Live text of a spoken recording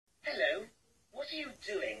are you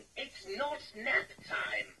doing? It's not nap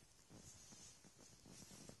time.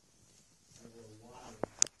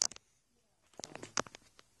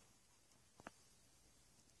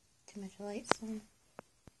 Too much lights on.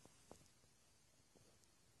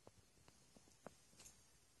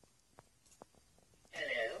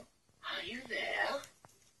 Hello? Are you there?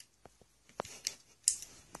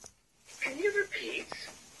 Can you repeat?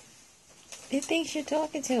 It thinks you're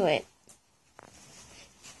talking to it.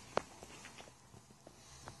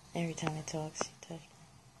 Every time it talks, you touch it.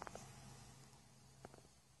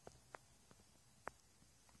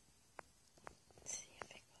 Let's see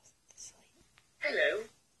if it goes to sleep. Hello?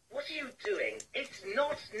 What are you doing? It's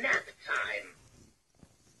not nap time.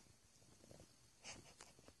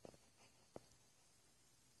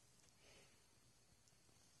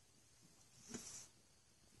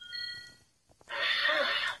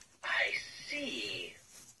 Aha! I see.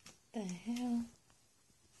 The hell?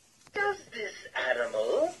 Does this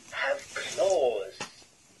animal have claws?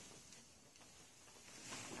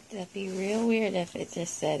 That'd be real weird if it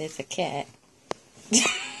just said it's a cat.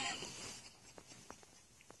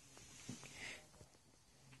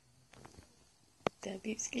 That'd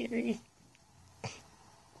be scary.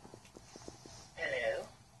 Hello?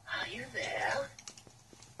 Are you there?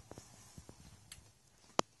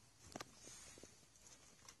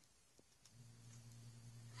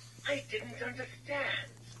 I didn't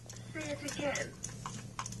understand. Say it again.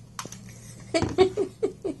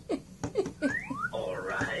 All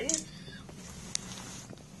right.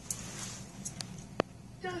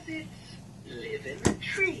 Does it live in the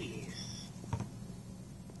trees?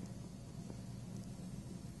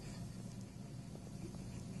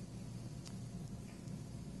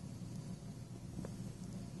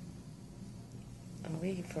 I'm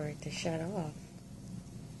waiting for it to shut off.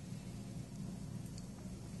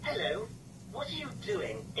 Hello? What are you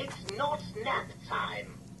doing? It's not nap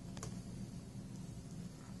time.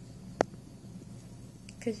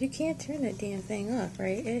 Because you can't turn that damn thing off,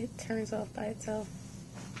 right? It turns off by itself.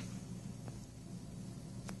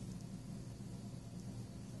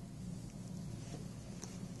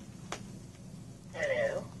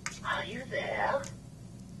 Hello? Are you there?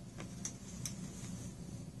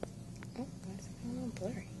 Oh, why is it going all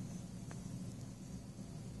blurry?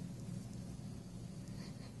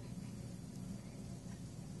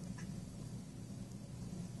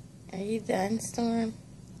 Are you done, Storm?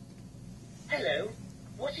 Hello?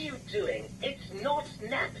 What are you doing? It's not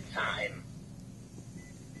nap time.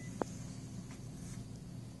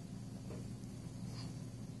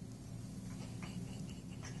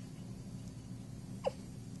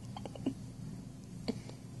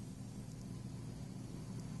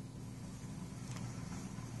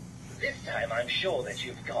 This time I'm sure that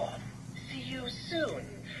you've gone. See you soon,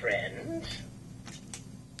 friend.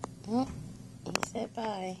 Oh, he said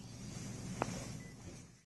bye.